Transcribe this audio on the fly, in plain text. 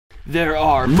There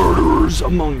are murderers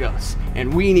among us,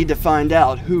 and we need to find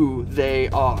out who they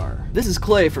are. This is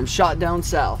Clay from Shot Down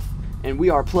South, and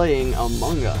we are playing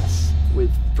Among Us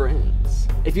with friends.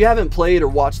 If you haven't played or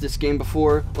watched this game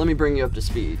before, let me bring you up to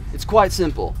speed. It's quite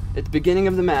simple. At the beginning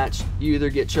of the match, you either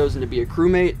get chosen to be a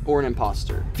crewmate or an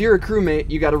imposter. If you're a crewmate,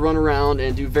 you gotta run around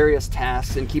and do various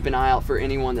tasks and keep an eye out for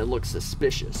anyone that looks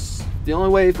suspicious. The only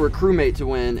way for a crewmate to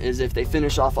win is if they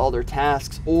finish off all their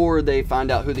tasks or they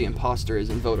find out who the imposter is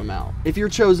and vote them out. If you're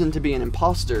chosen to be an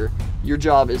imposter, your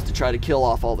job is to try to kill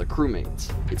off all the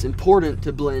crewmates. It's important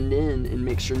to blend in and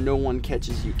make sure no one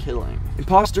catches you killing.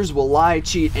 Imposters will lie,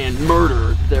 cheat, and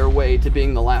murder their way to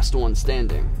being the last one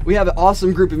standing. We have an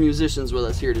awesome group of musicians with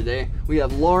us here today. We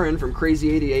have Lauren from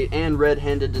Crazy 88 and Red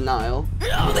Handed Denial.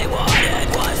 All they wanted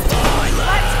was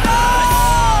violence.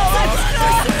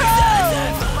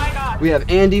 We have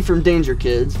Andy from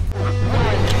Dangerkids. I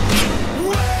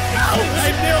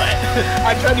knew it!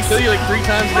 I tried to kill you like 3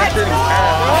 times after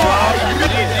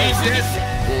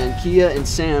And Kia and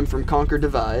Sam from Conquer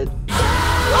Divide.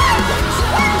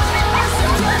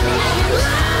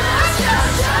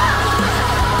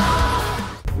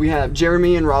 We have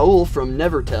Jeremy and Raul from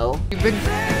Nevertel. You've been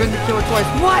the killer twice.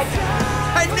 What?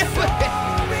 I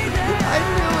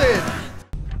knew it!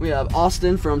 We have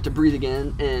Austin from To Breathe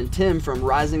Again and Tim from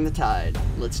Rising the Tide.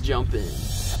 Let's jump in.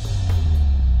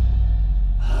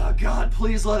 Oh God,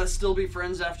 please let us still be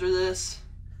friends after this.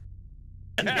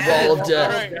 Wall of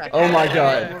death. Oh my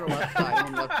God. Left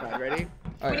side. Ready?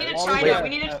 All right. We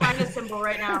need to find a symbol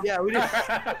right now. Yeah, we do.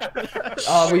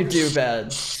 Oh, we do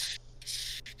bad.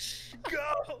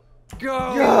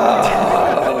 Go!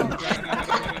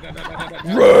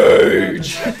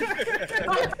 Rage!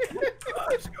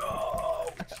 Let's go!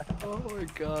 Oh my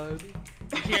God.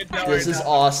 This is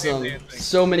awesome.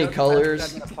 So many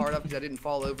colors. I'm part up because I didn't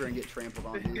fall over and get trampled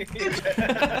on. This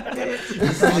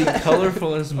is the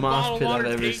colorfulest mosh pit I've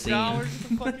ever seen. Oh,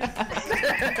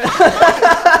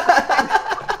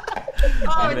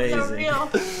 Amazing. it's so real.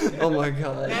 Oh my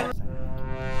God.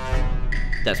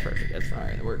 That's perfect. That's fine.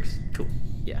 Alright, it works. Cool.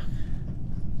 Yeah.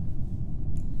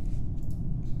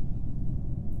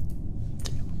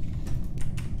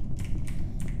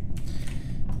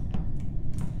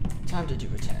 Time to do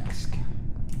a task.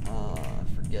 I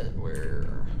forget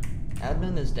where.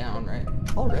 Admin is down, right?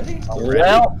 Already?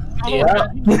 Well, yeah.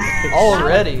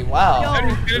 Already? Wow. I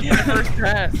didn't finish my first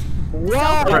task.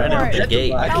 Wow! Right out the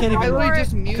gate. I can't I even. literally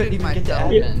just Couldn't muted even get to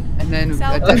myself, admin. and then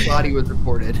a dead body was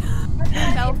reported.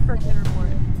 Self freaking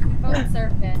reported. Phone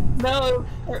surfing. No.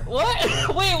 What?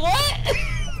 Wait, what?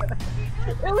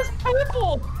 It was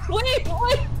purple. Wait,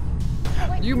 what?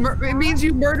 It means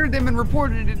you murdered them and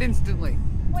reported it instantly.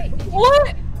 Wait, did you?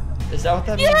 What? Is that what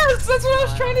that means? Yes, that's what I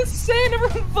was trying to say. I never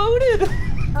voted.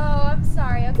 Oh, I'm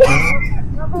sorry. Okay.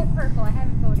 I'll vote purple. I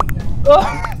haven't voted yet.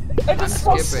 I just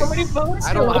saw so skipping. many votes.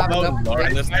 I don't have enough.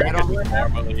 Lauren, this I don't.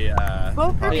 normally,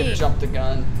 Vote for I me. jumped the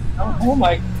gun. Oh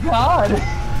my God. We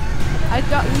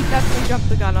definitely jumped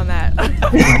the gun on that.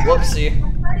 Whoopsie.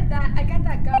 I got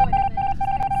that going, and then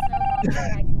it just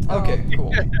kind of snowballed. Okay,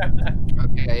 cool.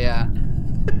 Okay, yeah.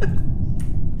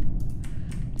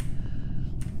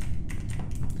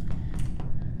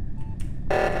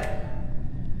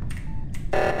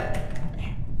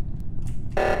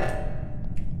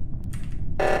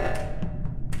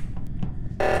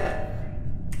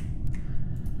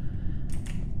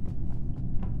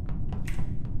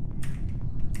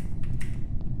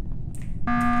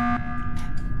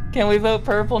 Can we vote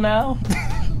purple now?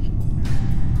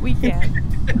 We can.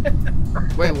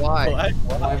 Wait, why?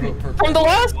 What? I vote purple. From the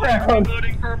last round.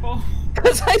 Voting purple?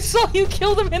 Because I saw you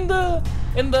kill them in the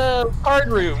card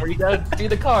room where you gotta do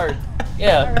the card.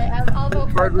 Yeah. Alright, I'll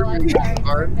vote Card purple. I'm review sorry.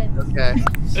 card. Griffin. Okay.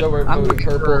 So we're I'm voting looking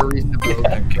for a purple. reason to vote.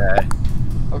 Okay.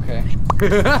 Okay.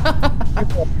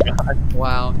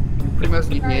 Wow. Pretty much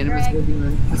unanimously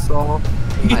doing this all.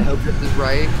 I hope this is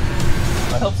right.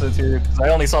 I hope so too. Because I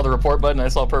only saw the report button. I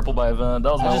saw purple by event.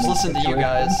 That was I my just only listened to you situation.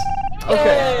 guys.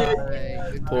 Okay.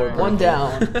 Alright, good Poor job. One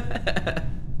down.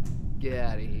 Get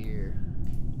out of here.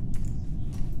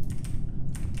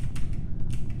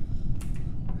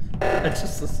 I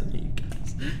just listened to you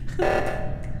guys.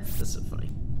 That's so funny.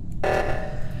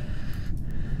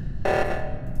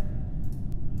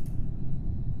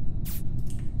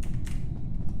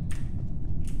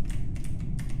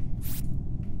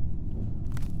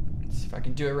 See if I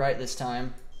can do it right this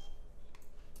time.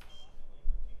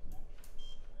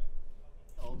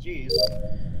 Oh, jeez.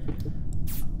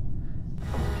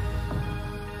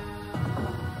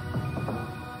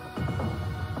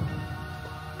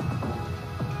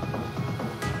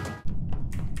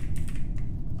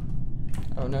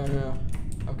 Oh no.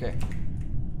 Okay.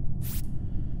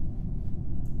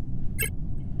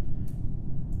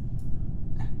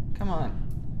 Come on.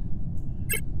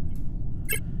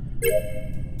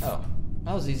 Oh,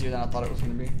 that was easier than I thought it was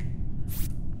gonna be.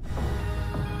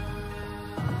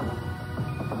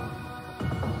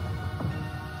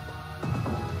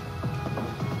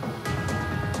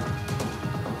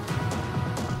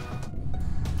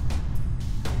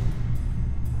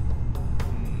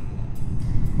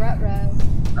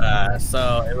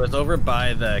 So it was over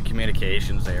by the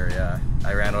communications area.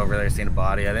 I ran over there, seen a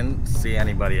body. I didn't see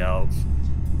anybody else.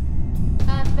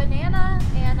 Banana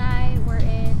and I were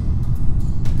in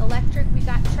electric. We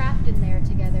got trapped in there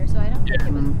together, so I don't think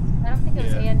it was. I don't think it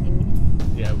was Andy.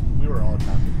 Yeah, we were all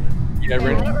trapped in there. Yeah,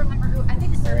 I don't remember who. I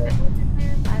think Serpent was in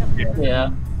there. I don't remember.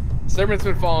 Yeah. Serpent's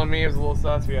been following me. It was a little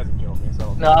sus. He hasn't killed me,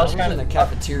 so. No, I was in trying the to.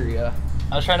 cafeteria.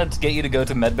 I was trying to get you to go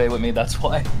to medbay with me. That's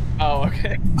why. Oh,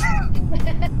 okay.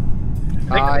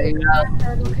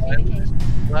 Verbal communication.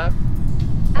 Left.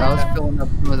 I was filling up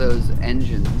some of those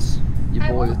engines. Your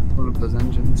boy was filling up those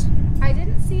engines. I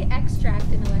didn't see Extract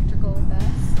in electrical with us.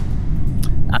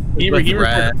 He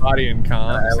reported body in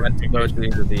comms. I went to go to the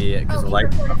because the he light.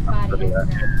 reported body.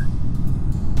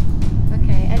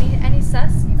 Okay. Any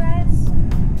sus, you guys?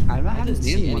 I haven't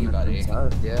see seen anybody.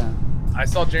 Yeah. I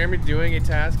saw Jeremy doing a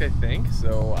task, I think,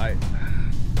 so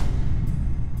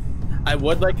I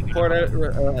would like to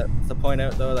point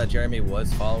out though that Jeremy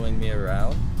was following me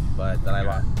around, but then I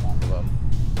lost track of him.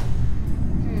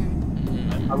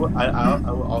 I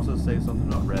will also say something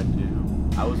about Red too.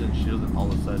 I was in shields and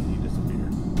all of a sudden he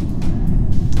disappeared.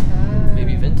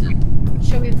 Maybe vented.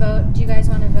 Should we vote? Do you guys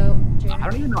want to vote? I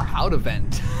don't even know how to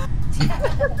vent.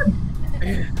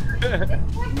 It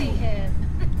would be him.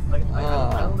 Like, I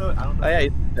don't know. Oh yeah,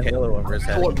 he's the halo over his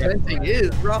head. What venting is,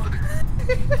 bro.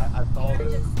 I saw Or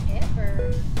this. just skip,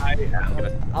 or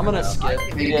I'm gonna skip.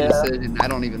 I made a decision. I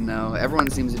don't even know. Everyone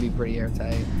seems to be pretty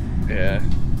airtight. yeah.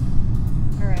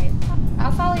 all right.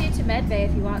 I'll follow you to medbay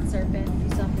if you want, Serpent. If you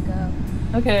still have to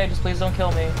go. Okay, just please don't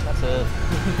kill me. That's it.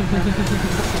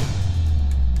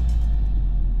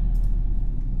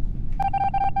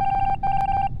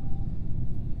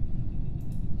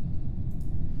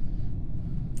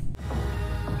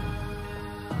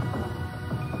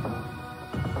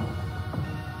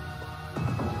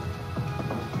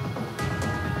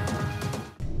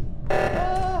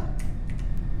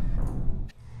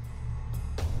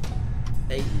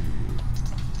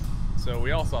 So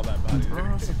we all saw that body.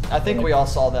 I think we all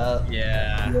saw that.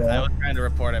 Yeah, I was trying to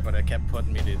report it, but it kept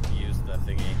putting me to use the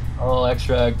thingy. Oh,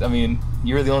 Extract. I mean,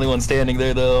 you were the only one standing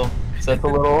there, though. So that's a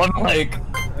little unlike.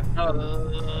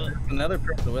 Another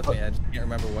person with me. I just can't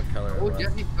remember what color it Oh, was.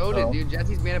 Jesse voted, dude.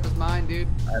 Jesse's made up his mind, dude.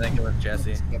 I think it was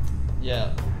Jesse.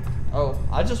 Yeah. Oh,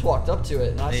 I just walked up to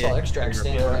it and I saw Extract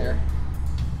standing there.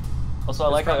 Also, I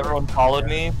like how everyone followed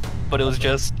me, but it was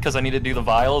just because I needed to do the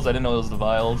vials. I didn't know it was the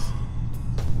vials.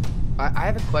 I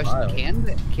have a question. Wild.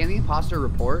 Can the imposter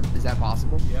report? Is that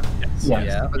possible? Yeah.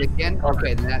 Yeah. Oh, they can?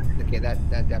 Okay, then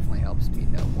that definitely helps me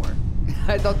know more.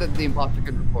 I thought that the imposter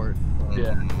could report.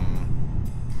 Yeah.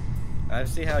 I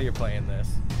see how you're playing this.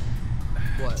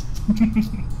 What?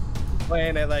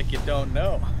 Playing it like you don't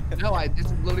know. No, this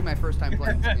is literally my first time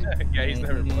playing this game. Yeah, he's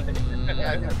never played.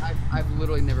 Yeah, I've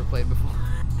literally never played before.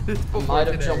 Before Might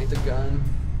have today. jumped the gun.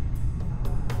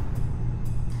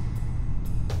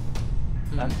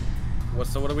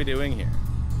 So what are we doing here?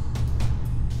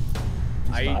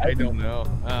 I don't know.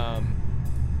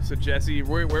 So Jesse,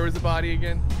 where was the body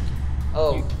again?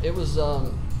 Oh, it was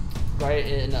right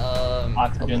in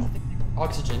Oxygen.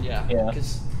 Oxygen, yeah. Yeah.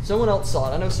 Because someone else saw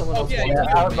it. I know someone else yeah, walked Yeah,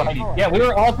 up I was to behind me. you. Yeah, we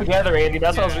were all together, Andy.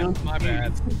 That's what I was Yeah, really my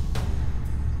bad.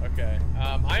 Okay.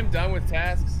 I'm done with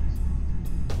tasks.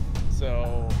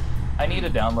 So, I need to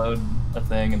download a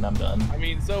thing, and I'm done. I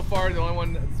mean, so far the only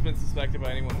one that's been suspected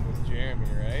by anyone was Jeremy,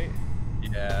 right?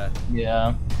 Yeah.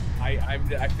 Yeah. I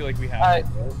feel like we have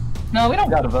to vote. No, we don't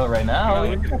got to vote right now. No,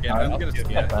 We we can can get skip it. time. I'm gonna skip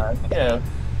Get it. that. Yeah.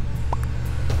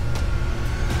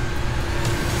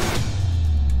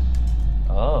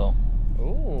 Oh.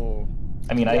 Ooh.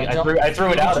 I mean, Yeah, I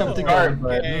threw it out at jump the the start, gun.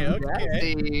 but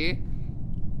Jesse.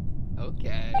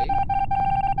 Okay.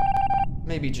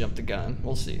 Maybe jump the gun.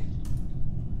 We'll see.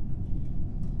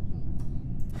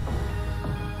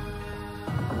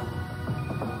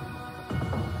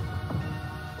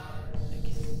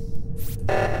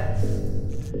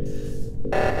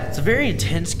 It's a very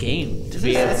intense game to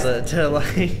be able to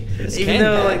like, even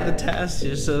though like the tasks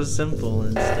are so simple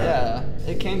and stuff. Yeah,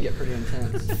 it can get pretty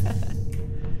intense.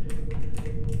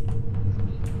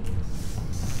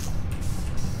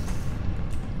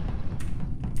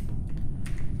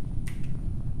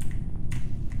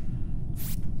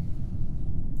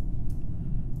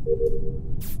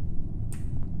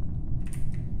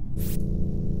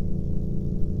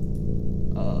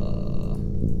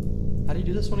 you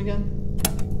do this one again?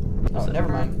 Oh, never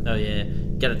mind. Oh yeah,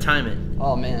 gotta time it.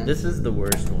 Oh man. This is the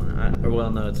worst one. Well,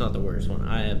 no, it's not the worst one.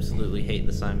 I absolutely hate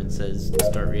the Simon Says to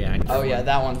start reacting. Oh yeah,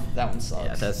 that one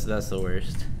sucks. Yeah, that's the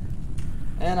worst.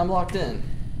 And I'm locked in.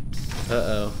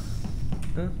 Uh-oh.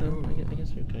 I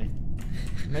guess you're okay.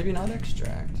 Maybe not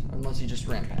extract, unless he just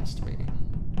ran past me.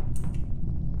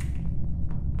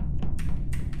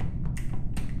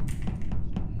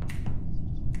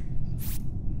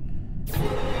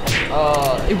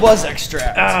 It was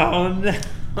extract. Oh no.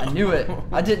 I knew it.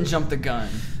 I didn't jump the gun.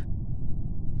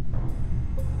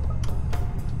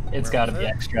 It's gotta be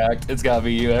extract. It's gotta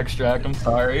be you, extract. I'm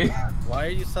sorry. Why are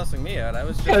you sussing me out? I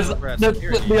was just over at Because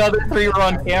security. the other 3 were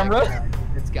on camera.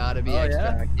 It's gotta be Oh,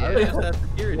 extract. yeah? I was just at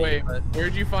security. Wait, but...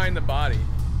 where'd you find the body?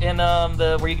 And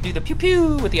where you can do the pew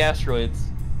pew with the asteroids.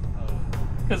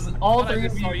 Because all I 3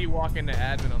 just of saw you. you walk into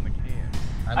admin on the cam.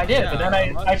 I did, but then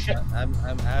I'm I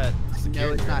at security.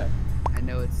 No, it's not. I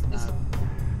know it's not.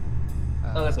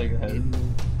 Oh, that's okay. Go ahead. He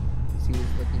was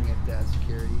looking at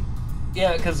security.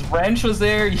 Yeah, because Wrench was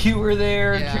there, you were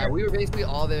there. Yeah, we were basically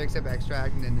all there except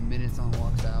extract, and then the minute someone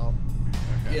walks out.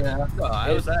 Okay. Yeah. No,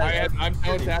 I'm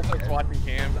no tactics watching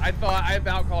cams. I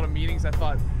about called a meeting. I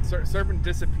thought Serpent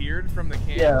disappeared from the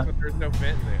cams, but there's no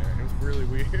vent there. It was really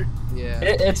weird. Yeah.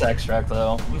 It's extract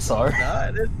though. I'm sorry.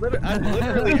 I'm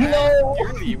literally at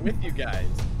security with you guys.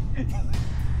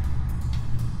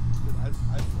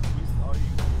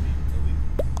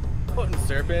 Voting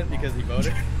Serpent because he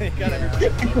voted. He got everybody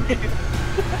voted.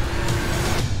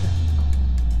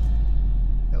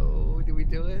 Oh, did we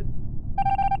do it?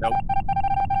 Nope.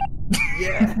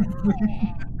 Yeah.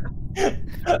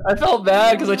 I felt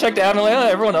bad because I checked out and I'm like, oh,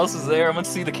 everyone else is there. I'm gonna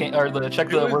see the check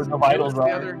the where the vitals the are.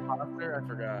 other imposter? I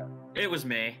forgot. It was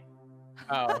me.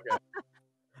 Oh, okay.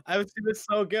 I was doing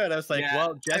so good. I was like, Yeah,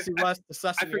 well, Jesse wants to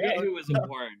suss I me forget out. who was in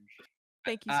orange.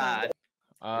 Thank you so much.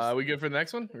 We good for the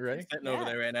next one? We ready? Sitting over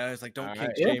there right now. He's like, don't All kink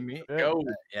right. shame me. Go.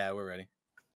 Yeah, we're ready.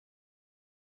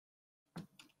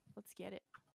 Let's get it.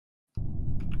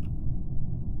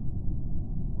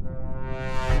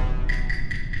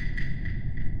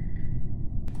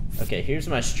 Okay, here's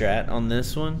my strat on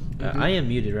this one. I am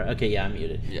muted, right? Okay, yeah, I'm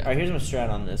muted. Yeah. All right, here's my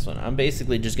strat on this one. I'm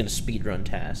basically just going to speed run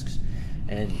tasks.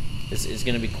 And it's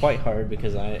going to be quite hard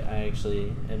because I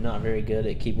actually am not very good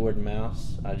at keyboard and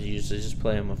mouse. I usually just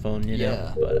play on my phone, you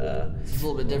know. But it's a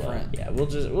little bit different. Yeah, we'll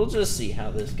just see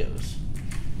how this goes.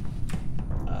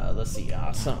 Let's see.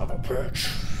 Son of a bitch.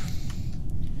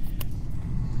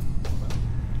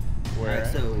 Where?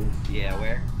 So, yeah,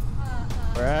 where?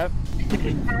 Where at?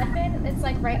 Admin, it's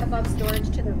like right above storage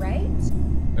to the right.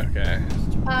 Okay.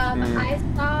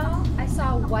 I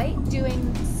saw White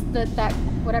doing that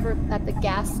whatever at the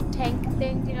gas tank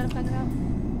thing. Do you know what I'm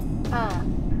talking about?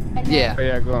 And then, Yeah. Oh,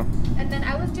 yeah, go on. And then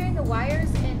I was doing the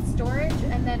wires in storage,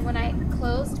 and then when I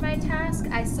closed my task,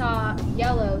 I saw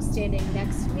Yellow standing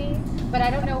next to me, but I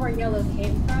don't know where Yellow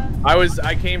came from.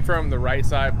 I came from the right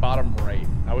side, bottom right.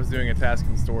 I was doing a task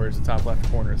in storage, the top left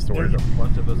corner of storage. There's a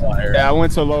bunch of us. Yeah, I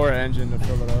went to lower engine to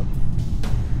fill it up.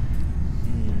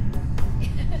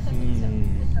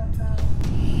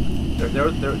 There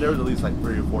was at least like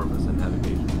 3 or 4 of us in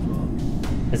navigation as well.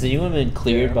 Has anyone been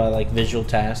cleared by like visual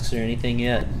tasks or anything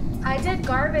yet? I did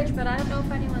garbage, but I don't know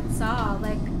if anyone saw.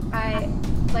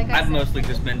 I've mostly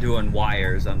just been doing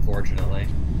wires, unfortunately.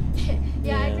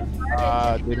 Yeah, I did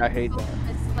garbage. Dude, I hate that.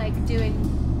 It's like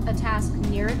doing a task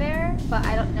near there, but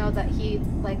I don't know that he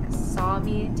like saw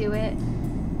me do it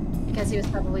because he was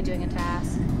probably doing a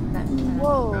task.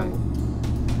 Whoa.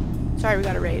 Sorry, we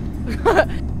got a raid.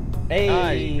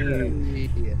 Hey.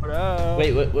 What up?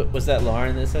 Wait, what was that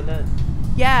Lauren that said that?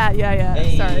 Yeah.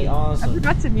 Hey, Sorry. awesome. I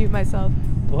forgot to mute myself.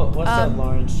 What's up,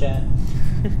 Lauren's chat?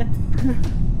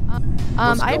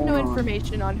 I have no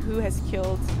information on who has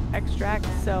killed Extract,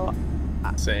 so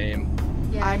Same.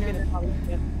 Yeah, I'm gonna probably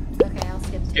skip. Okay, I'll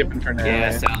skip. Skipping for now.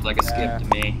 Yeah, sounds like a skip to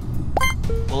me.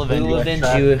 We'll We will avenge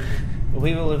you.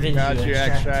 We will avenge Got you. you,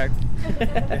 Extract.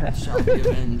 Shall be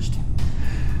avenged.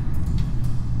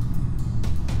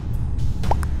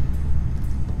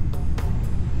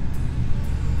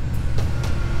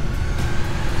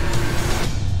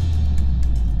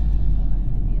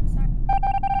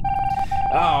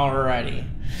 Alrighty.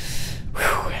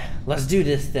 Whew. Let's do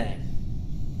this thing.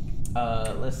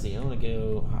 Let's see. I'm gonna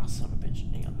go. Oh, son of a bitch.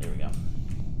 Hang on. There we go.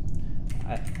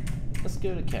 Let's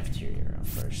go to cafeteria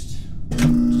first.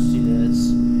 Just do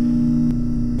this.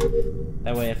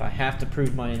 That way, if I have to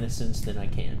prove my innocence, then I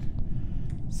can.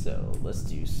 So let's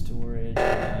do storage.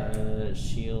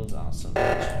 Shields. Awesome.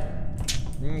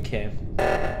 Okay.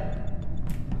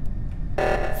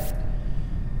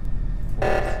 4,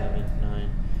 7, 9,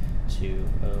 2,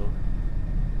 0,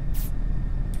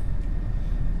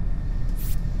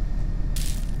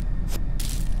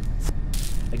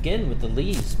 Again with the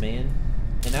leaves, man.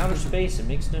 In outer space, it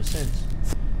makes no sense.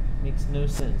 Makes no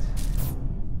sense.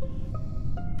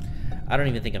 I don't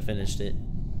even think I finished it.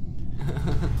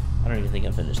 I don't even think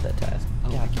I finished that task. Oh,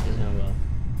 God, you did. Oh well.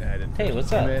 Yeah, I didn't Hey,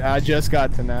 what's up? I just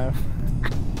got to Nav.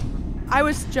 I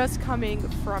was just coming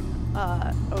from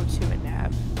O2 and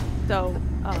Nav. So,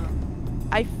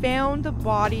 I found the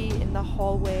body in the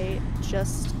hallway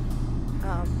just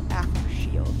after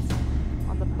Shields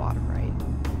on the bottom right.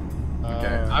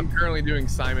 Okay, I'm currently doing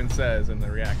Simon Says in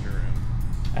the reactor room.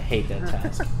 I hate that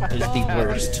task. It is the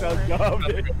worst.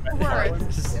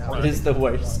 It is the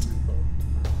worst.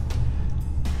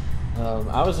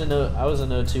 I was in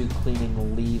O2 cleaning the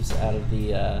leaves out of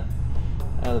the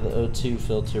O2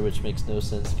 filter, which makes no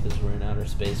sense because we're in outer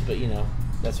space. But you know,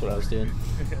 that's what I was doing.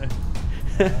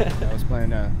 I was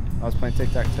playing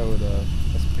tic-tac-toe with a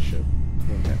spaceship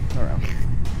around.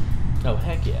 Oh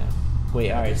heck yeah! Wait,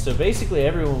 all right. So basically,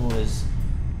 everyone was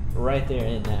right there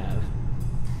in Nav.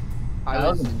 I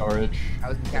was in storage. I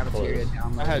was in the cafeteria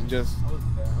downloading. I had just.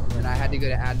 And I had to go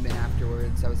to admin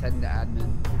afterwards. I was heading to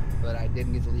admin, but I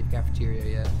didn't get to leave cafeteria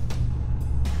yet.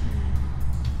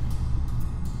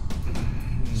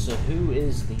 So who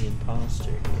is the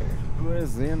imposter here? Who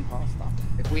is the imposter?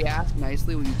 If we ask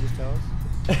nicely, will you just tell us?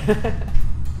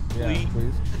 Yeah,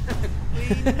 please.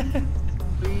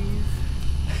 Please.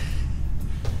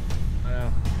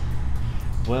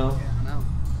 Well, Yeah, I know.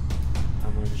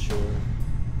 I'm unsure.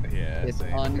 Yeah, It's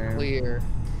same. unclear.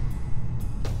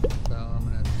 So I'm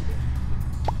gonna.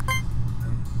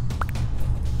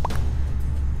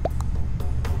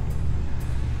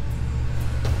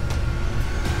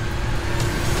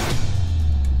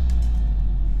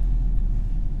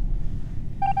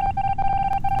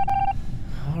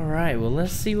 All right. Well,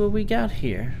 let's see what we got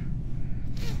here.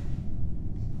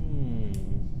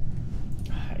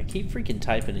 I keep freaking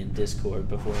typing in Discord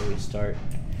before we start.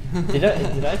 Did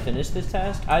I finish this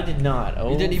task? I did not.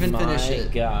 Oh, You didn't even finish it.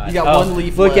 My God. You got one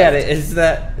leaf Look left. at it. Is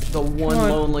that The one Come on.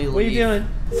 lonely leaf. What are you doing?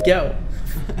 Let's go.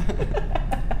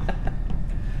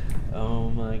 Oh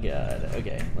my God.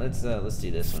 Okay, let's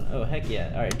do this one. Oh heck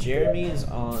yeah! All right, Jeremy is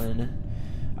on.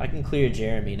 I can clear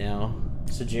Jeremy now,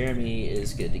 so Jeremy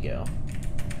is good to go.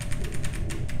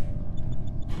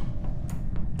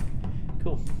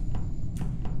 Cool.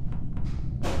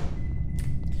 All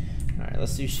right,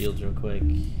 let's do shields real quick.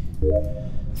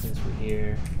 Since we're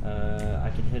here, I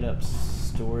can hit up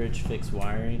storage, fix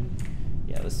wiring.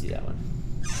 Yeah, let's do that one.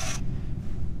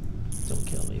 Don't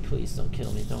kill me, please. Don't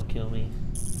kill me. Don't kill me.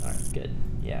 All right, good.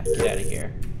 Yeah, get out of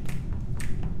here.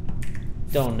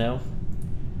 Don't know.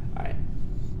 All right.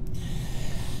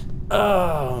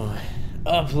 Oh,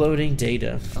 uploading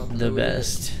data. The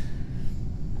best.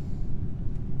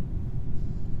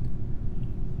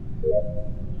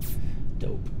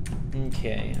 Dope.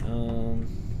 Okay.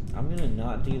 I'm gonna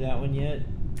not do that one yet.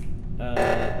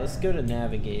 Let's go to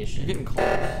navigation. You're getting close.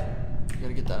 You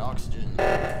gotta get that oxygen.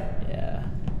 Yeah.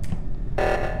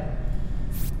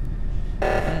 3,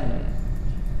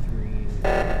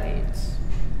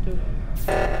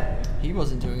 8. He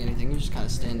wasn't doing anything. He was just kind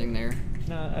of standing there.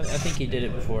 No, I think he did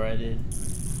it before I did.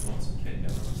 Want some cake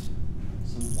donuts?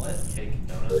 Some what? Cake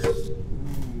donuts. Ooh.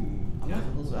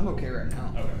 I'm okay right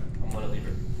now. Okay, I'm gonna leave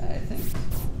it. I think.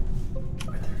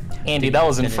 Andy, that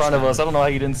was in front of us. I don't know how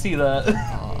you didn't see that.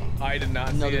 I did not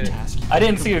see Another it. task. I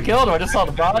didn't see who killed him. I just saw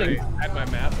the body. I had my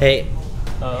map. Hey,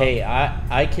 hey,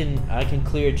 I can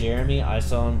clear Jeremy. I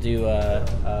saw him do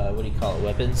what do you call it,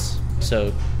 weapons.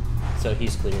 So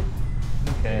he's cleared.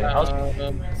 Okay.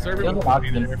 Serving was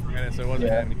body there for a minute, so it wasn't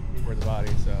yeah. for the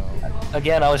body. So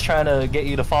again, I was trying to get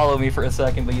you to follow me for a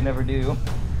second, but you never do.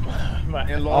 And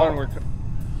Lauren were coming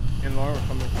from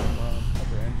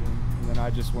upper engine, and then I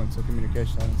just went to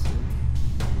communication. I didn't see it.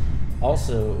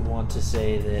 Also want to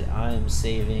say that I am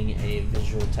saving a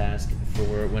visual task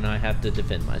for when I have to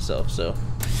defend myself. So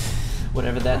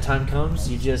whenever that time comes,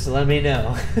 you just let me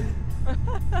know.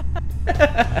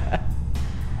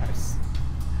 Nice.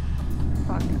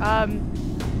 Fuck. I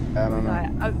don't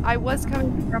know. I was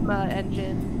coming from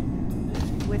engine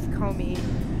with Comey,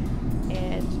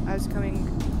 and I was coming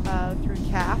through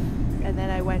CAF, and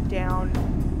then I went down,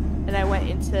 and I went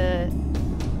into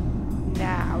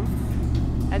Nav,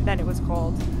 and then it was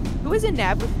cold. Who was in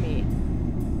Nav with me?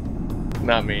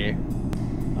 not me. I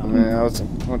mean, I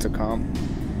went to comp.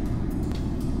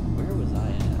 Where was I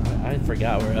at? I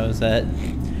forgot where I was at.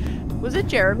 Was it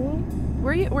Jeremy?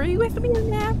 Were you with me in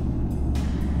Nav?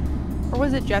 Or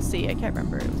was it Jesse? I can't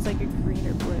remember. It was like a green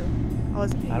or blue.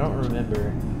 I don't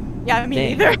remember. Yeah,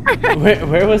 me neither.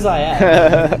 where was I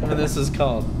at when this was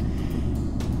called?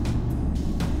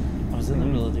 I was in the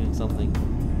middle of doing something.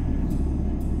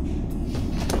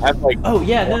 have like. Oh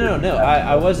yeah, no.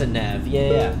 I was in Nav.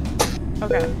 Yeah.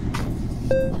 Okay.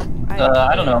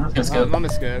 I don't know. I'm just gonna skip. I'm gonna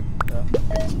skip.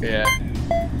 Yeah.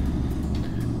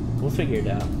 We'll figure it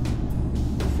out.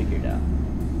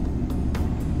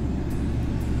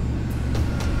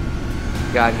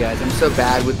 God, guys, I'm so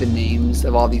bad with the names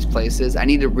of all these places. I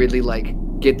need to really like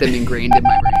get them ingrained in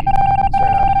my brain.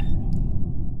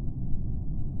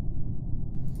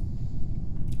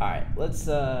 All right, let's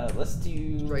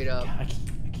do straight up. God, I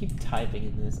keep typing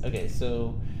in this. Okay,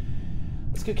 so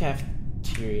let's go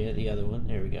cafeteria. The other one.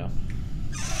 There we go.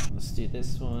 Let's do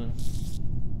this one.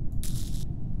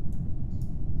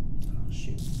 Oh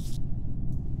shoot.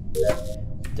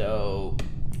 Dope.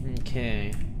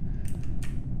 Okay.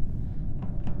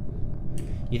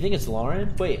 You think it's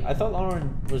Lauren? Wait, I thought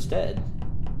Lauren was dead.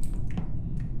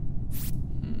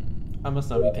 I must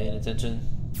not be paying attention.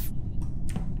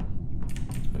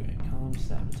 Okay, calm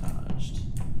sabotaged.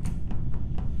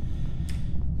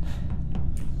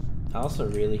 I also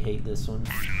really hate this one.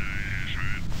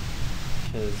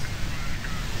 Because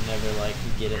you never like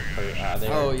get it they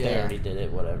already did it,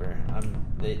 whatever.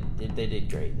 They did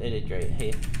great. They did great.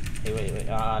 Hey, wait.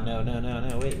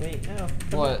 No, wait, no.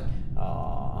 What?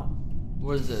 Aw.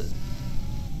 What is it?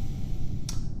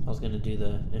 I was gonna do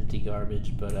the empty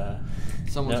garbage, but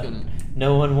someone's gonna.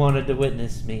 No one wanted to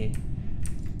witness me.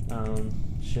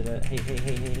 Should I?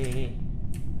 Hey.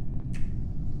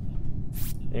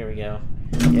 There we go.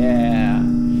 Yeah.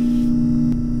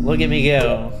 Look at me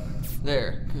go.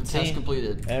 There. Task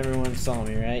completed. Everyone saw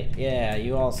me, right? Yeah,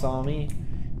 you all saw me.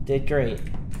 Did great.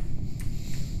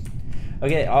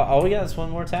 Okay, all we got is one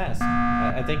more task.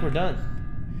 I think we're done.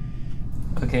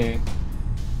 Okay.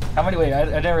 How many? Wait, I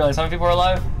didn't realize how many people are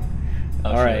alive.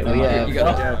 Oh, Alright, we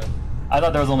have. I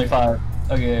thought there was only 5.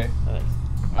 Okay.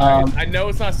 I know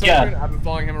it's not Serpent. I've been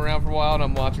following him around for a while, and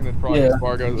I'm watching the progress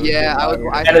bar go. Yeah,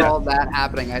 I saw that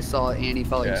happening. I saw Andy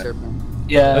following Serpent.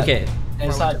 Yeah. Okay. And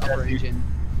it's not Jesse.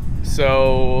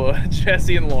 So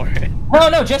Jesse and Lauren.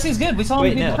 No, Jesse's good. We saw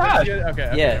him in the garage.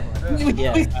 Okay. Yeah.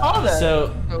 We saw that.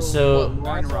 So.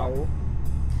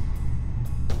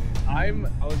 I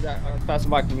was passing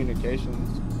by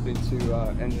communications into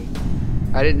engine.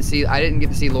 I didn't get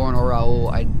to see Lauren or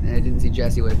Raul. I didn't see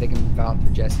Jesse. Would have taken vouch for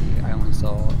Jesse. I only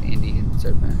saw Andy and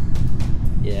Serpent.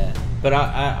 Yeah, but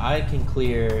I can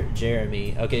clear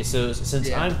Jeremy. Okay, so since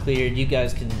I'm cleared, you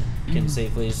guys can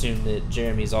safely assume that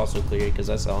Jeremy's also cleared because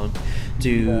I saw him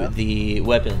do the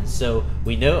weapons. So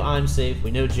we know I'm safe.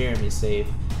 We know Jeremy's safe.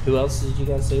 Who else did you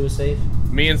guys say was safe?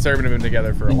 Me and Serpent have been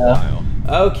together for a while.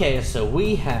 Okay, so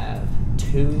we have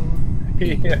 2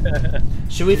 people.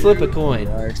 Should we flip a coin?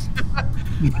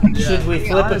 Should we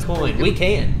flip a coin? We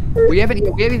can. We haven't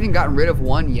even gotten rid of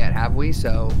one yet, have we?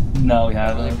 So no, we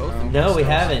haven't. No, we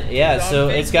haven't. Yeah, so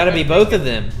it's got to be both of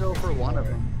them. Still for one of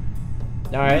them.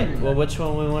 All right. Well, which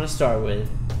one we want to start with?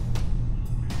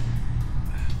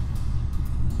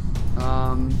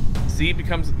 C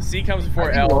comes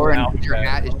before L. Lauren, your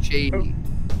hat is shady.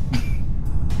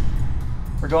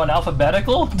 We're going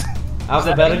alphabetical.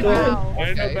 Alphabetical? Wow. I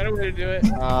don't know a better way to do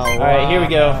it. All right, here we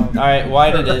go. All right,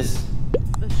 white it is.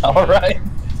 All right.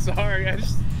 Sorry, I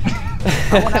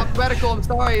want alphabetical. I'm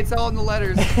sorry, it's all in the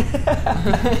letters.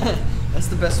 That's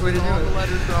the best way to do it. All in the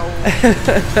letters,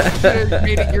 Raul. Should have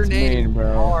made it your name, mean,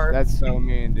 bro. Hard. That's so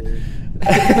mean, dude.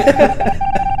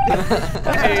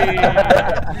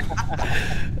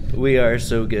 We are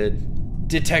so good.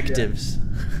 Detectives.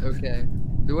 Yeah. Okay.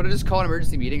 Do we want to just call an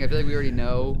emergency meeting? I feel like we already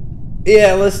know.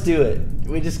 Yeah, let's do it.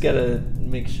 We just gotta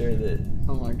make sure that.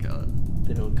 Oh my god.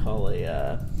 They don't call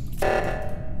a.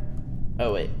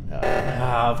 Oh wait.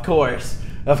 Of course.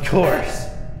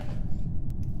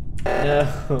 No.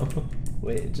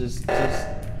 Wait. Just.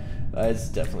 It's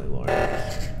definitely Lauren.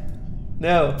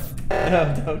 No,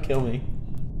 don't kill me.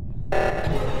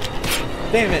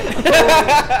 Damn it.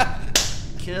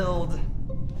 Killed.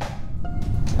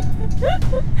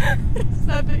 There's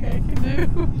nothing I can do.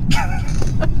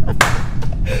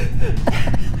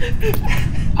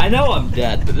 I know I'm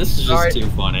dead, but this is just too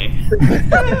funny.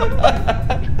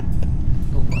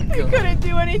 Oh my god. I couldn't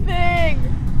do anything.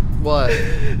 What?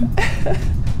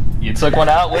 You took one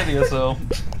out with you, so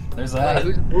there's that.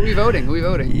 Who are we voting? Who are we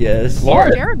voting? Yes.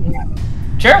 Lauren.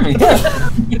 Jeremy.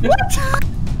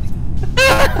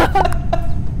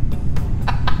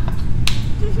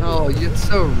 Oh, you're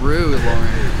so rude,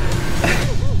 Lauren.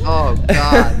 Oh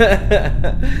god.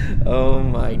 Oh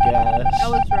my gosh. That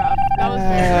was rough. That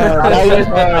was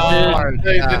hard.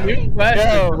 The new quest is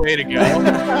the way to go.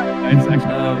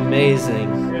 Amazing.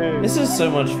 This is so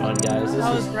much fun, guys. This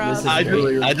is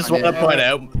I just want to point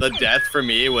out the death for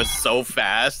me was so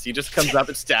fast. He just comes up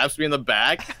and stabs me in the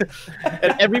back,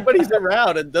 and everybody's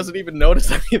around and doesn't even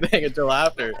notice anything until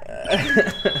after.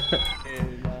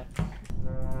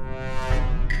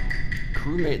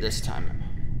 Crewmate this time.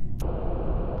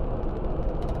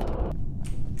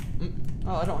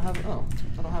 Oh, I don't have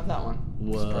that one.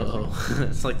 Whoa.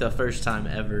 It's like the first time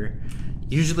ever.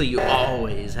 Usually you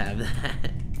always have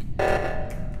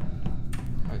that.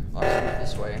 Alright, let's move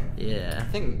this way. Yeah. I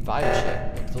think vibe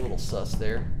check looked a little sus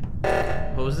there.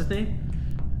 What was the thing?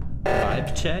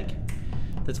 Vibe check?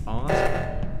 That's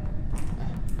awesome.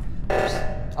 Oops.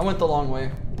 I went the long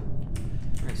way.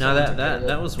 No,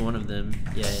 that was one of them.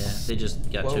 Yeah. They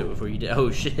just got to it before you did. Oh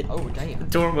shit. Oh damn. The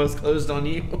door almost closed on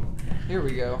you. Here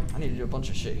we go. I need to do a bunch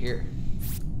of shit here.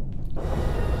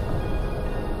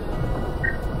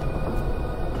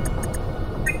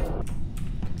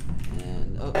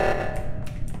 And oh.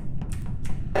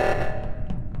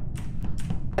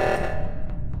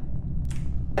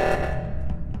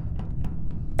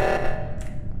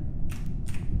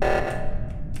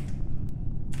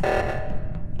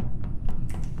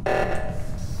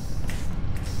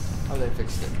 Oh, they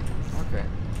fixed it. Okay.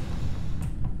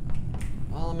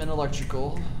 Well, I'm in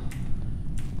electrical.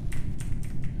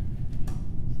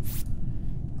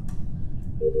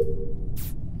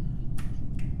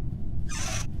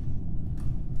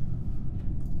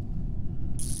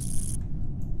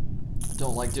 I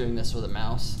don't like doing this with a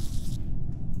mouse.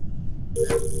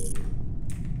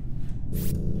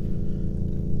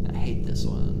 I hate this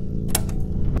one.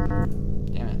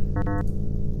 Damn it.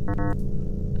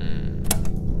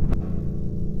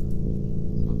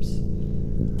 Oops.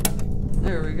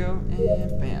 There we go,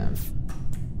 and bam.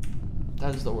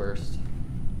 That is the worst.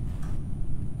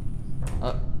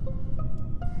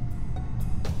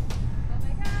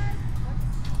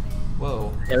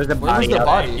 Whoa. There was a Where was body. the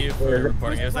body? Thank you for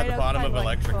reporting. It was at the bottom of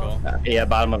electrical. Yeah,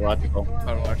 bottom of electrical.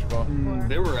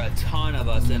 There were a ton of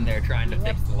us in there trying to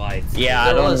fix the lights. Yeah,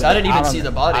 I didn't even see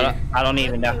the body. I don't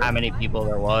even know how many people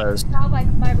there was. Now, like,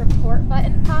 my report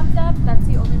button popped up. That's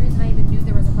the only reason I even knew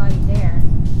there was a body there.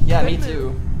 Yeah, me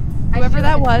too. Whoever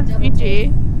that was,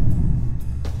 GG.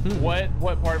 What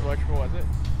part of electrical was it?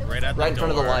 Right at the Right in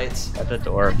front of the lights. At the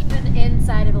door. Not even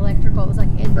inside of electrical. It was like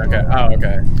in the door. Oh,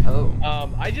 okay. Oh.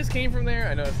 I just came from there.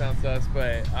 I know it sounds sus,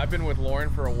 but I've been with Lauren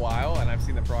for a while, and I've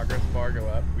seen the progress bar go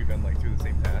up. We've been like through the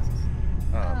same tasks.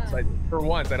 So for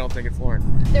once, I don't think it's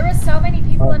Lauren. There were so many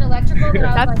people in electrical that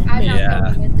I was like, I'm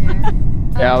not going in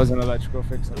there. Yeah, I was in electrical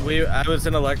fixing. I was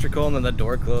in electrical, and then the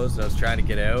door closed. I was trying to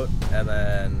get out, and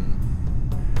then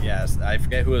yes, I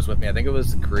forget who was with me. I think it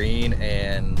was Green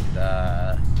and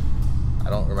I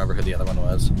don't remember who the other one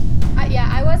was. Yeah,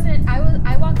 I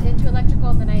walked into electrical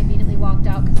and then I immediately walked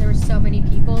out because there were so many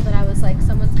people that I was like,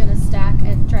 someone's gonna stack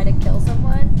and try to kill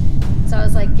someone. So I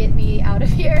was like, get me out of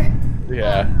here.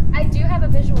 Yeah. I do have a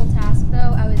visual task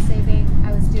though. I was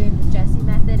doing the Jesse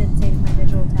method and saving my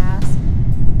visual task.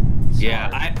 Yeah,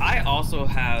 I also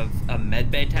have a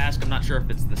medbay task. I'm not sure if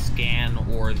it's the scan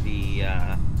or the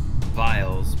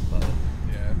vials, but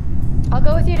yeah. I'll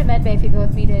go with you to medbay if you go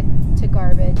with me to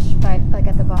garbage, like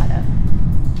at the bottom.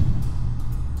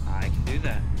 I can do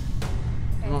that.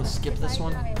 Okay, you want to skip this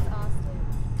one?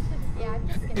 Yeah, I'm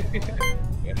just gonna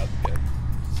Yeah, that's good.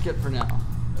 Skip for now.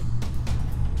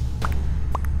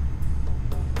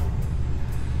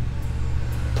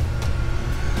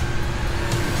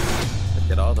 Look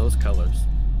at all those colors.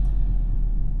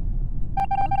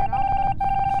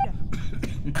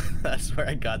 That's where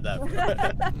I got that from.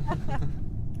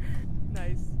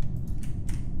 Nice.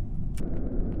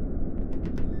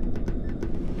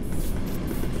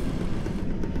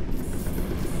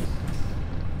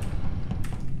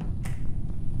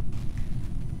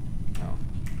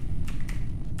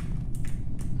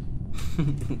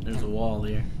 There's a wall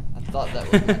here. I thought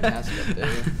that was my task up there. I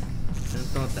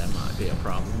thought that might be a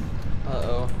problem.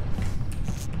 Uh-oh.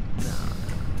 No,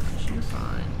 she's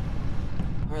fine.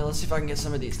 Alright, let's see if I can get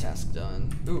some of these tasks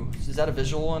done. Ooh, is that a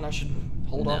visual one I should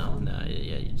hold off on? No,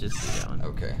 yeah, you just do that one.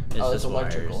 Okay. It's oh, just it's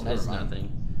electrical. wires. It's Never mind.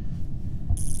 nothing.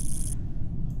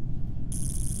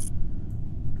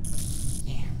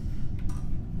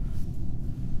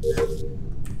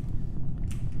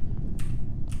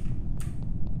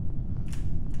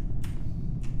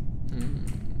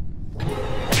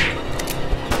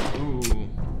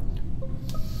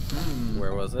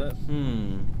 Where was it?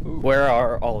 Where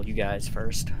are all you guys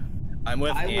first? I'm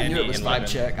with Andy. I knew it was and vibe Lemon.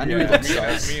 check. I knew he looked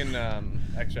sus. Me and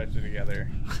X-Shatch are together.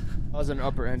 I was in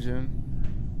upper engine.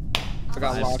 I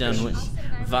got Vibe locked done in.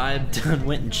 Vibe done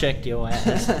went and checked your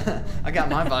ass. I got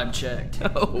my vibe checked.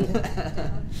 Oh.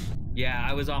 Yeah,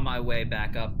 I was on my way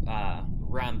back up,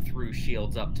 run through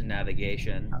shields up to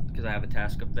navigation, because I have a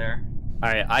task up there.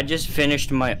 Alright, I just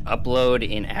finished my upload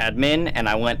in admin, and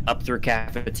I went up through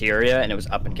cafeteria, and it was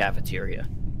up in cafeteria.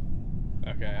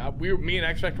 Okay, me and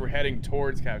Extract were heading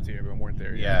towards cafeteria, but weren't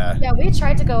there yet. Yeah. Yeah, we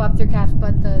tried to go up through caf,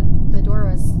 but the door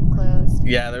was closed.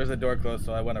 Yeah, there was a door closed,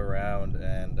 so I went around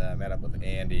and met up with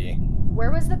Andy.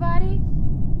 Where was the body?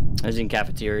 I was in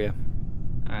cafeteria.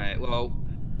 Alright, well,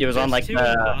 it was on like two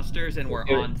imposters and we're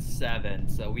on 7,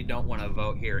 so we don't want to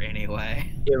vote here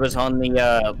anyway. It was on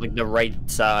the like the right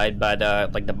side by the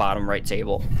like the bottom right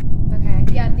table. Okay,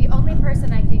 yeah, the only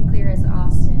person I can clear is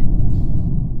Austin.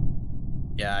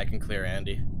 Yeah, I can clear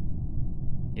Andy.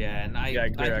 Yeah, and I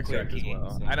can clear Extract as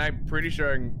well. So. And I'm pretty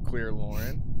sure I can clear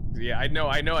Lauren. Yeah, I know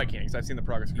I can because I've seen the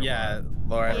progress. Yeah,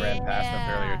 Lauren ran past us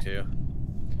earlier too.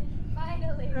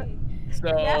 Finally.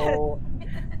 So,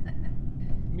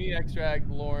 me, Extract,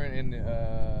 Lauren, and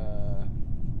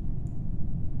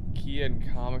Kia and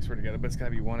Comics were together, but it's gotta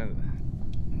be one of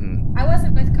them. I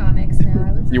wasn't with Comics, no.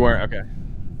 I was. You weren't? Okay.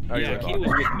 Oh, yeah, Kia was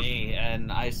with me,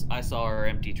 and I saw her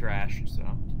empty trash, so.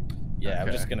 Yeah,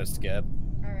 I'm just gonna skip.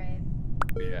 Alright.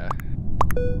 Yeah.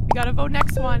 We gotta vote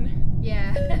next one.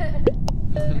 Yeah.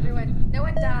 Everyone, no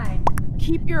one died.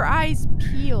 Keep your eyes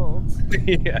peeled.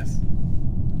 Yes.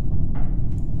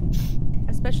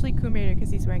 Especially Kumator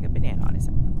because he's wearing a banana on his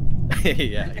head.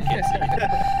 Yeah, I can't see it.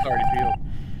 Already peeled.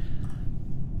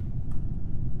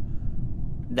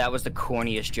 That was the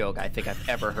corniest joke I think I've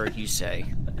ever heard you say.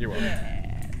 You're welcome.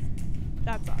 Yeah.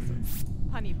 That's awesome.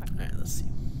 Honey pie. Alright, let's see.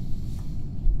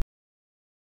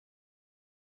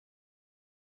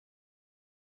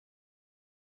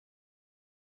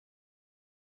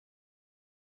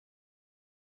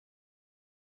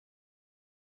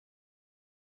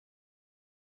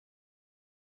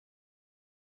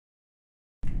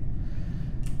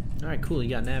 Alright, cool. You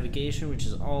got navigation, which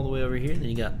is all the way over here. Then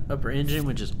you got upper engine,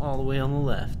 which is all the way on the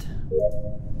left.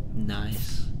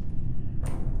 Nice.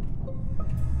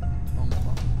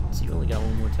 So you only got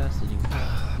one more test, did you?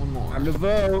 One more. Time to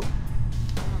vote.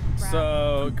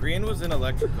 So, Green was in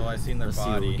electrical. I seen their Let's body.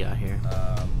 see what we got here.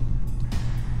 I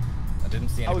didn't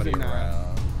see anybody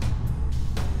around.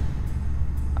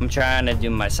 I'm trying to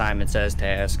do my Simon Says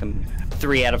task. I'm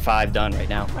 3 out of 5 done right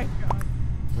now. Oh my god.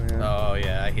 Man, Oh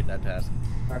yeah, I hate that task.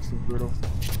 that's brutal.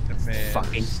 Man.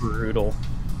 Fucking brutal.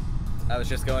 I was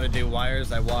just going to do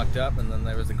wires. I walked up, and then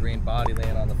there was a green body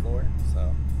laying on the floor.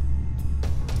 So.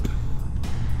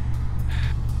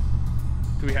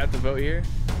 Do we have to vote here?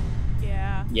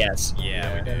 Yeah. Yes.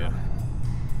 Yeah, we do.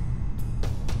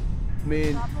 I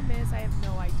mean, The problem is I have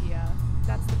no idea.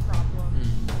 That's the problem.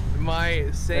 My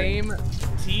same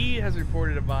T has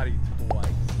reported a body twice.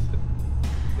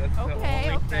 That's the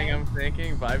only thing I'm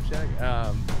thinking. Vibe check.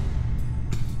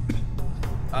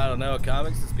 I don't know.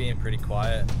 Comics is being pretty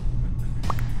quiet.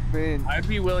 man, I'd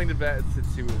be willing to bet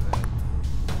it's 2 of them.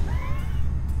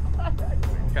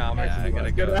 Comics. Yeah, I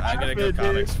gotta go. I gotta go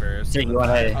comics first. So you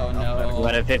wanna, Oh no. you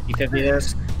wanna 50-50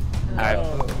 this? Alright.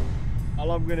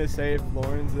 all I'm gonna say, if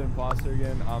Lauren's the imposter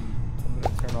again, I'm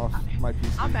gonna turn off my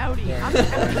PC. I'm outie. Yeah. I'm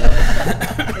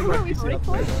outie. Who are we voting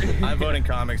for? I'm voting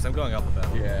comics. I'm going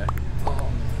alphabetical. Yeah.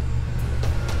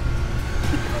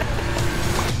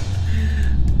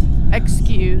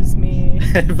 Excuse me.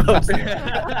 Votes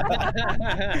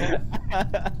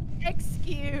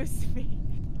Excuse me.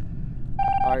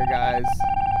 Alright, guys.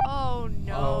 Oh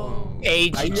no.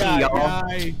 HG, y'all.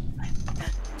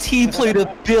 T played a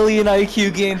billion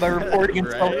IQ game by reporting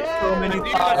himself Right? so many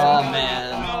times. Oh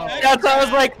man. That's why I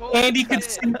was like, Andy could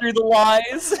see through the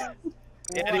lies.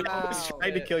 Andy was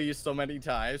trying to kill you so many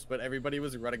times, but everybody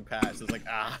was running past. It's like,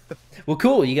 ah. Well,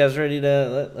 cool. You guys ready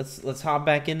to let's hop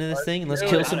back into this thing and let's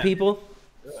kill some people?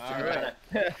 All right.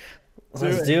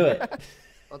 Let's do it.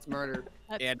 Let's murder.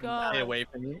 Let's And go. stay away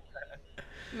from you.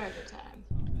 Murder time.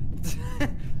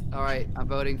 All right, I'm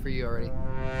voting for you already.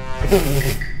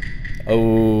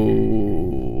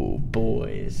 Oh,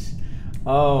 boys.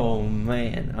 Oh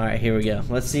man. All right, here we go.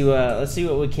 Let's see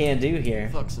what we can do here.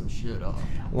 Fuck some shit up.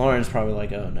 Lauren's probably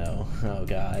like, oh no, oh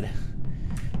god,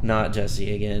 not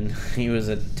Jesse again. He was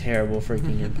a terrible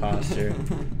freaking imposter.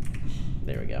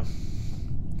 There we go.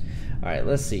 All right,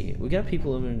 let's see. We got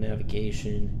people over in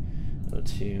navigation.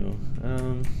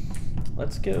 O2.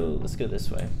 Let's go this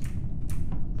way.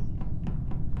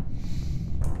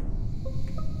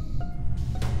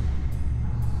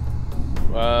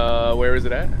 Where is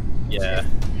it at? Yeah.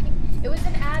 It was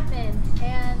an admin,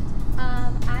 and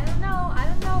I don't know,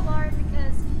 Lauren,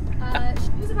 because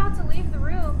she was about to leave the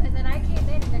room, and then I came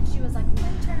in, and then she was like,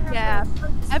 "Let me turn around." Yeah,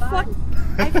 I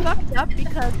fucked up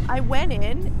because I went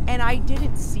in and I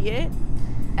didn't see it,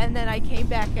 and then I came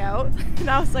back out, and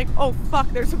I was like, "Oh fuck,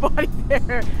 there's a body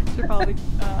there."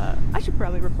 I should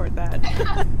probably report that.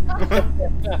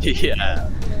 Yeah.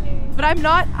 But I'm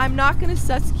not gonna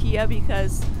sus Kia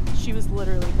because she was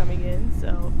literally coming in.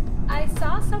 So. I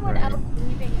saw someone else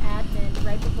leaving admin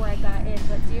right before I got in,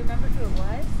 but do you remember who it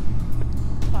was?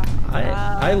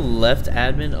 I left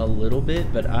admin a little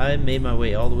bit, but I made my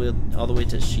way all the way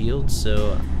to shield,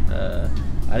 so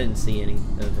I didn't see any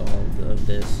of all of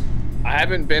this. I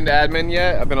haven't been to admin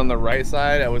yet. I've been on the right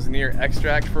side. I was near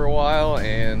extract for a while,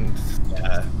 and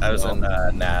yeah, I was in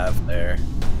nav there.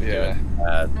 Yeah.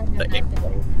 Doing,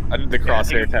 I did the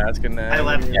crosshair task in nav. I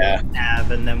left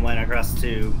nav and then went across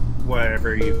to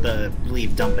wherever the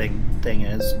leave dumping thing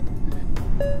is.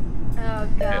 Oh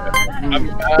god. I'm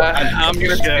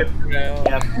gonna skip now.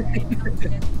 Yep.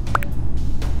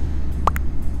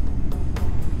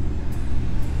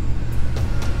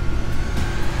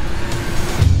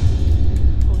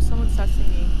 Oh, someone's sussing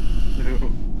me.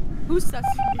 Who's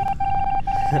sussing me?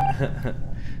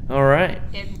 All right.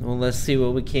 Well, let's see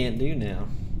what we can't do now.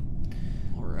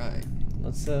 All right.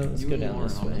 Let's go down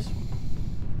this way.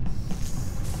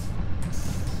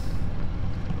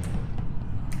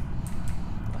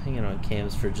 Hanging on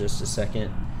cams for just a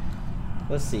second.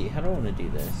 Let's see. How do I want to do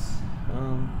this? I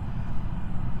don't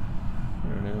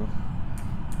know.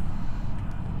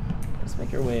 Let's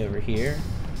make our way over here.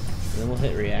 And then we'll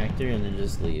hit reactor and then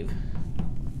just leave.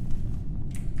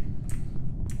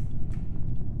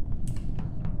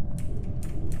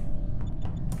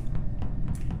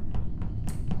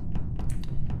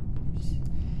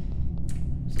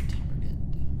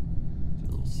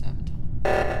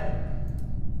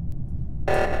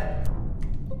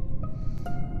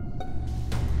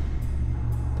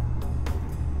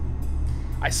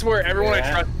 I swear, everyone I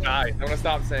trust dies. I'm gonna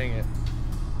stop saying it.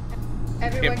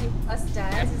 Everyone you trust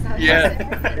dies? Is that what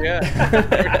Yeah, yeah.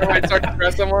 Every time I start to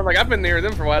trust someone, like, I've been near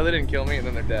them for a while, they didn't kill me, and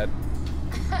then they're dead.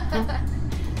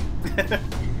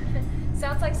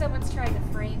 Sounds like someone's trying to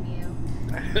frame you.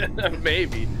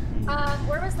 Maybe.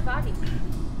 Where was the body?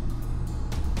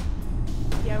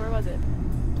 Yeah, where was it?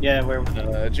 Yeah, where?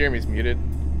 Jeremy's muted.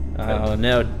 Oh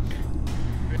no.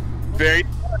 Very.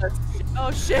 Oh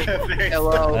shit.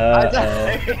 Hello.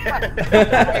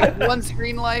 One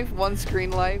screen life.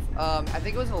 I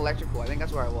think it was an electrical. I think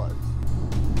that's where I was.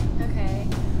 Okay.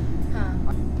 Huh.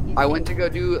 I went to go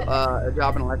do a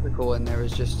job in electrical, and there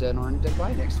was just an orange dead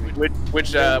body next to me.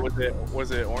 Which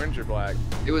was it orange or black?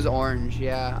 It was orange.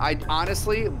 Yeah. I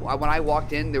honestly, when I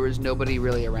walked in, there was nobody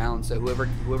really around. So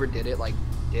whoever did it, like,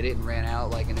 did it and ran out.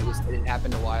 Like, and it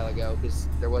happened a while ago because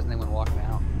there wasn't anyone walking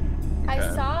out. I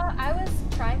was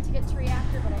trying to get to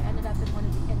reactor, but I ended up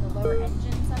in the lower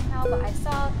engine somehow. But I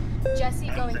saw Jesse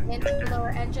going into the lower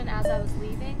engine as I was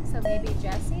leaving, so maybe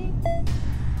Jesse?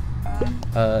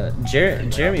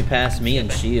 Jeremy passed me in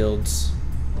shields.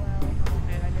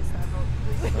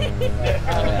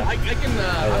 I can I'm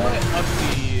gonna up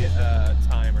the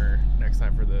timer next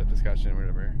time for the discussion or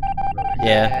whatever.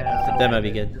 Yeah, that might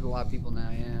be good. There's a lot of people now,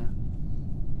 yeah.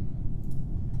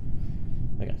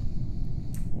 Okay.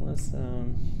 Let's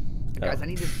Guys, I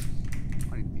need to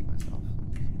beat myself.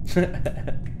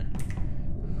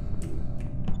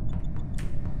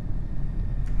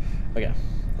 Okay,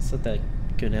 let's let that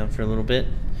go down for a little bit.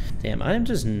 Damn, I'm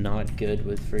just not good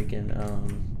with freaking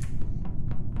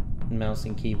mouse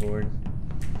and keyboard.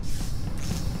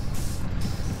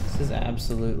 This is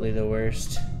absolutely the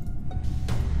worst.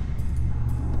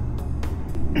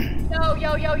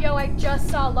 Yo, I just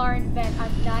saw Lauren vent.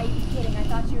 I'm not even kidding. I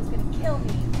thought she was gonna kill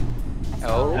me.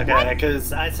 Oh. Okay,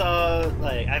 because I saw,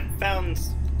 like, I found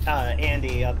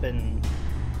Andy up in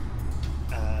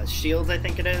Shields, I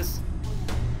think it is.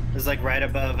 It was, like, right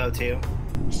above O2.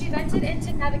 She vented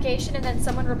into navigation, and then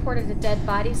someone reported a dead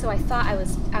body, so I thought I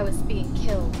was being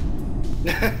killed.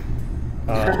 That's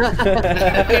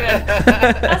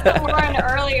Lauren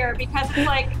earlier, because it's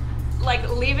like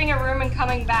leaving a room and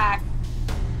coming back.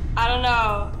 I don't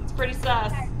know. It's pretty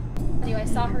sus. Anyway, I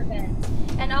saw her vent.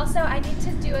 And also, I need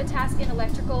to do a task in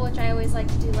electrical, which I always like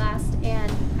to do last,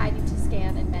 and I need to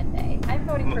scan in medbay. I'm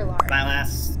voting for Lauren. My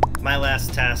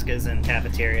last task is in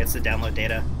cafeteria. It's to download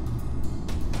data.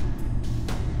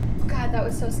 Oh god, that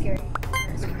was so scary.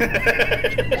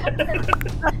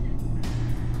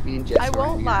 I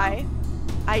won't lie.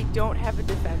 I don't have a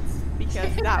defense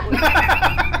because that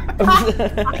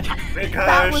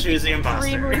was she's the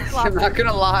imposter. I'm not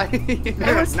gonna lie.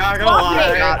 Not gonna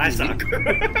lie. I suck.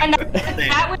 And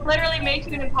that would literally make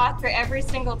you an imposter every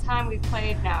single time we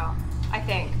played now, I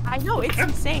think. I know, it's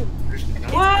insane. It's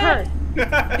What?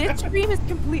 cursed. This stream is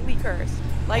completely cursed.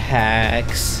 Like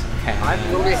hacks. I've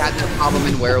literally had that problem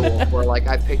in Werewolf, where like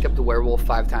I've picked up the Werewolf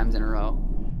 5 times in a row.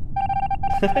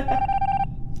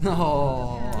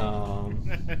 Oh.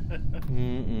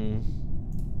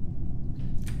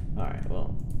 All right,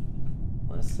 well,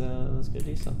 let's go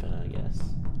do something, I guess.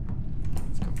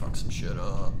 Let's go fuck some shit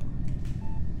up.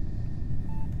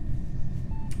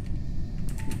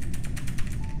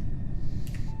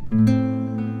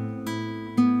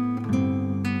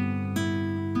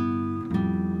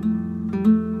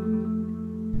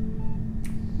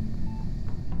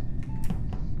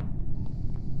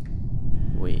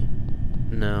 Wait,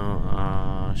 no,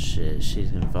 aw, shit, she's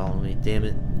gonna follow me, damn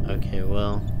it. Okay,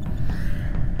 well,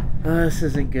 this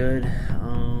isn't good.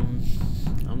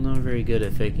 I'm not very good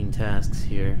at faking tasks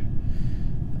here.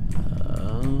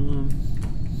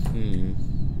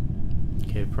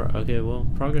 Okay, well,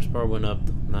 progress bar went up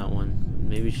on that one.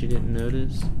 Maybe she didn't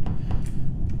notice?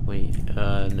 Wait,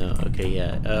 no, okay,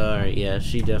 yeah, alright, yeah,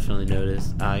 she definitely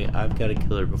noticed. I've gotta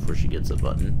kill her before she gets a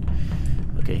button.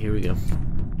 Okay, here we go.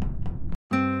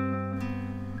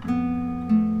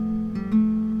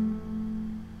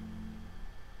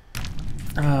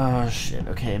 Oh shit,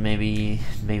 okay, maybe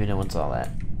no one saw that.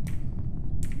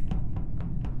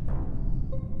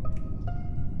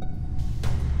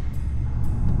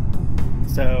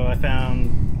 So I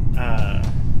found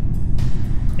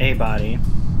a body.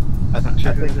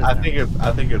 I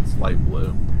think it's light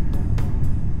blue.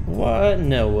 What?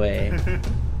 No way.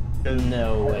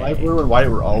 No way. Light blue and white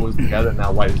were always together.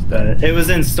 Now white is dead. It was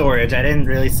in storage. I didn't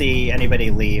really see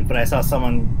anybody leave, but I saw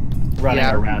someone running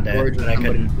around it, and I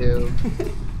couldn't.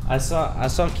 I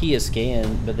saw Kia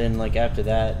scan, but then like after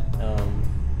that,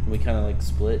 we kind of like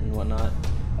split and whatnot.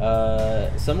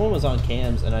 Someone was on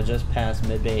cams, and I just passed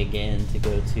mid bay again to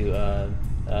go to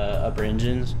upper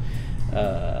engines.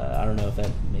 I don't know if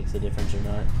that makes a difference or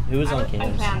not. Who was on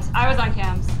cams? I was on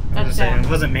cams. That's it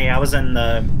wasn't me. I was in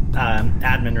the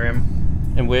admin room.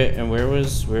 And where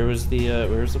was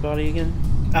the body again?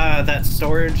 That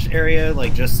storage area,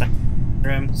 like just second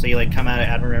room. So you like come out of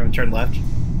admin room and turn left.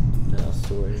 No,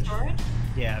 storage. Storage?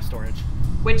 Yeah, storage.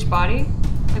 Which body?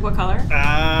 Like what color?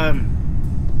 I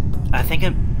think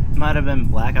it might have been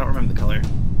black. I don't remember the color.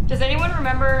 Does anyone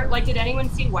remember? Like, did anyone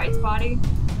see White's body?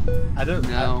 I don't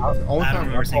know. Only time I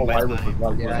remember seeing White was like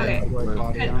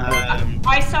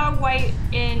I saw White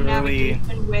in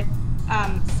navigation with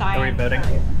Cyan. Are we voting?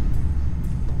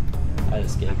 I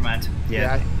escaped. Never mind.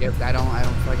 Yeah, I don't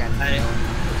feel like I know.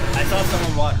 I saw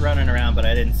someone running around, but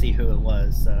I didn't see who it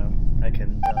was, so I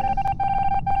couldn't tell you.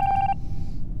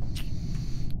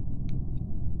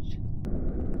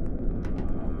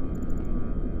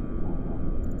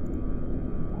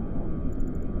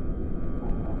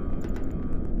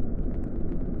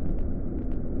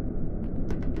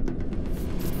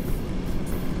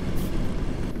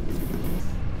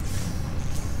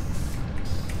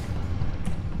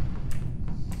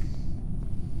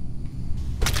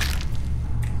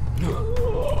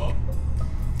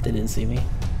 They didn't see me.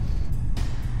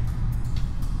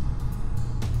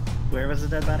 Where was the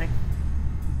dead body?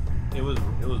 It was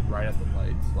right at the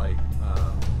lights, like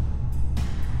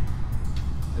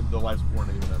the lights weren't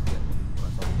even up yet when I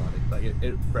saw the body. Like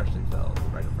it freshly fell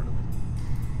right in front of me.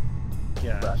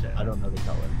 Yeah, but I don't know the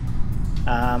color.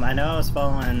 I know I was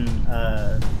following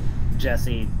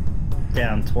Jesse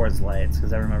down towards lights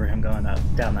because I remember him going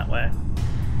down that way.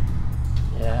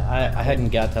 Yeah, I hadn't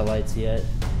got to lights yet.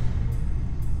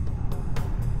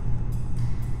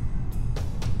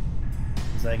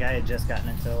 Like I had just gotten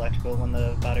into electrical when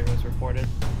the body was reported.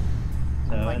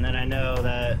 So, and then I know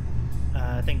that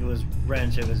I think it was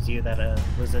Wrench. It was you that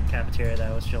was in the cafeteria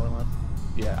that I was chilling with.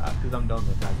 Yeah, because I'm done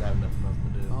with that. I have nothing else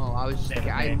to do. Oh, I was just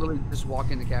I literally just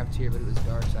walked in the cafeteria, but it was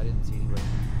dark, so I didn't see anybody.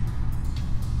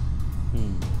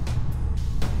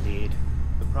 Indeed.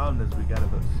 The problem is we gotta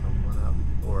vote someone up,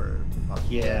 or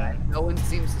possibly. Yeah, no one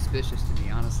seems suspicious to me,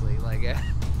 honestly. Like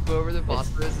whoever the boss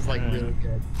is like really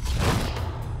good.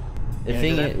 The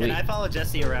thing is, and I followed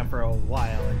Jesse around for a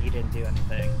while, and he didn't do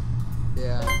anything.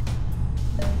 Yeah.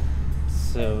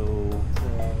 So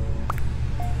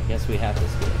I guess we have to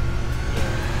skip.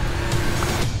 Yeah.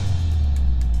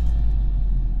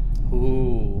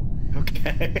 Ooh.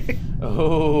 Okay.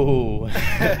 Oh.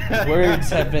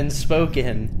 Words have been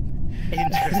spoken.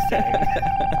 Interesting.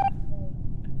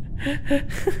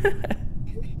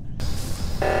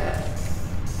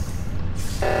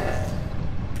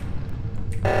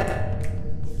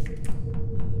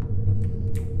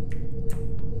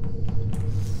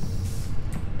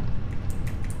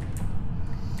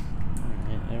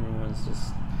 Everyone's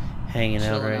just hanging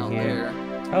out right here.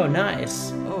 Oh,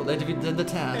 nice. Oh, they did the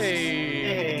task.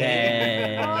 Hey.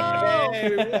 Dang.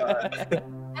 Yay, we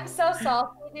won. I'm so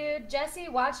salty, dude. Jesse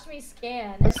watched me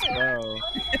scan. So I was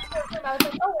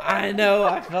like, oh, I know.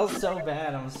 I felt so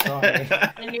bad. I'm sorry.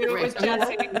 I knew it was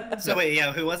Jesse. So wait,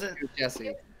 yeah, who was it?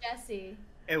 Jesse. Jesse.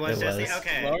 It was Jesse.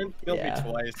 Okay. Lauren killed me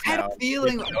twice. I had now. a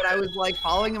feeling that I was like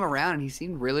following him around, and he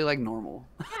seemed really like normal.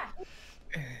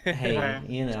 Hey,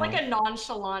 you He's know. like a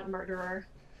nonchalant murderer.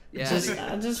 Yeah.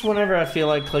 Just whenever I feel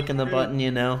like clicking the button,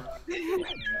 you know.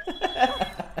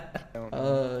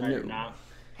 No.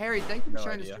 Harry, thank you for No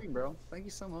sharing the idea. stream, bro. Thank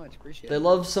you so much. Appreciate They it.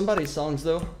 love somebody's songs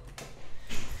though.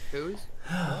 Whose?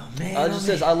 Man, It just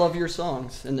says I love your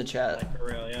songs in the chat. For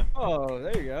real, yeah. Oh,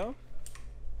 there you go.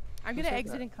 I'm Who gonna said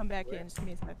exit that? and come back in. Just give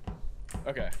me a sec.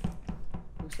 Okay.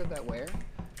 Who said that? Where?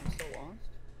 I'm so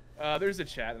lost. There's a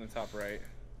chat in the top right.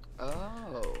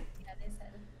 Oh. Yeah, they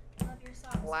said, love your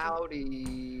songs.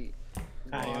 Cloudy.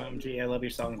 Hi, OMG, I love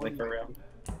your songs, like for real.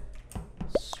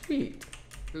 Sweet.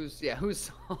 Who's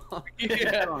song?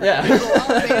 Yeah. Yeah.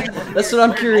 That's what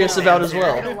I'm curious about as A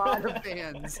well. lot of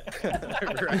fans.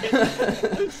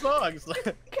 Right? Songs.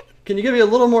 Can you give me a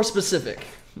little more specific?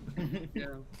 Yeah.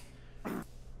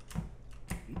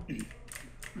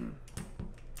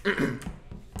 Damn,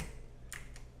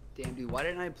 dude, why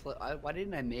didn't I play? Why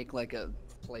didn't I make like a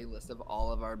playlist of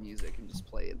all of our music and just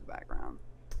play it in the background?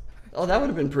 Oh, that would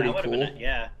have been pretty That would've cool. been it,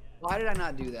 yeah. Why did I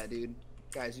not do that, dude?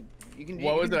 Guys, you can.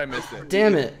 What you was can it? I missed it.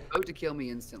 Damn it. Vote to kill me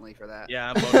instantly for that.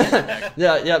 Yeah, I'm voting for next.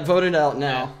 Yeah, vote it out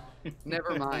now.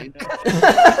 Never mind.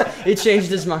 He changed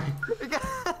his mind.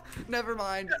 Never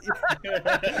mind.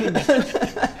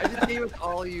 I just gave it to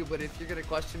all you, but if you're gonna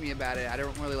question me about it, I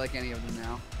don't really like any of them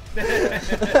now.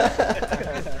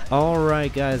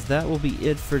 Alright guys, that will be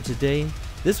it for today.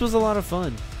 This was a lot of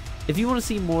fun. If you want to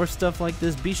see more stuff like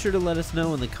this, be sure to let us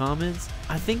know in the comments.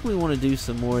 I think we want to do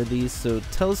some more of these, so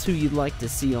tell us who you'd like to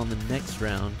see on the next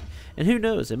round. And who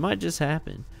knows, it might just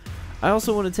happen. I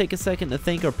also want to take a second to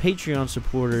thank our Patreon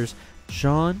supporters,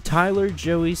 Sean, Tyler,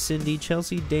 Joey, Cindy,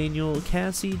 Chelsea, Daniel,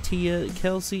 Cassie, Tia,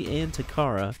 Kelcie, and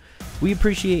Takara. We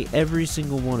appreciate every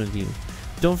single one of you.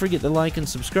 Don't forget to like and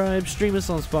subscribe, stream us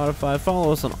on Spotify,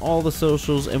 follow us on all the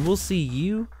socials, and we'll see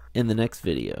you in the next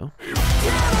video. Give 'em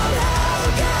hell,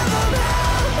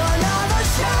 another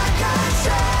shotgun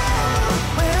shell.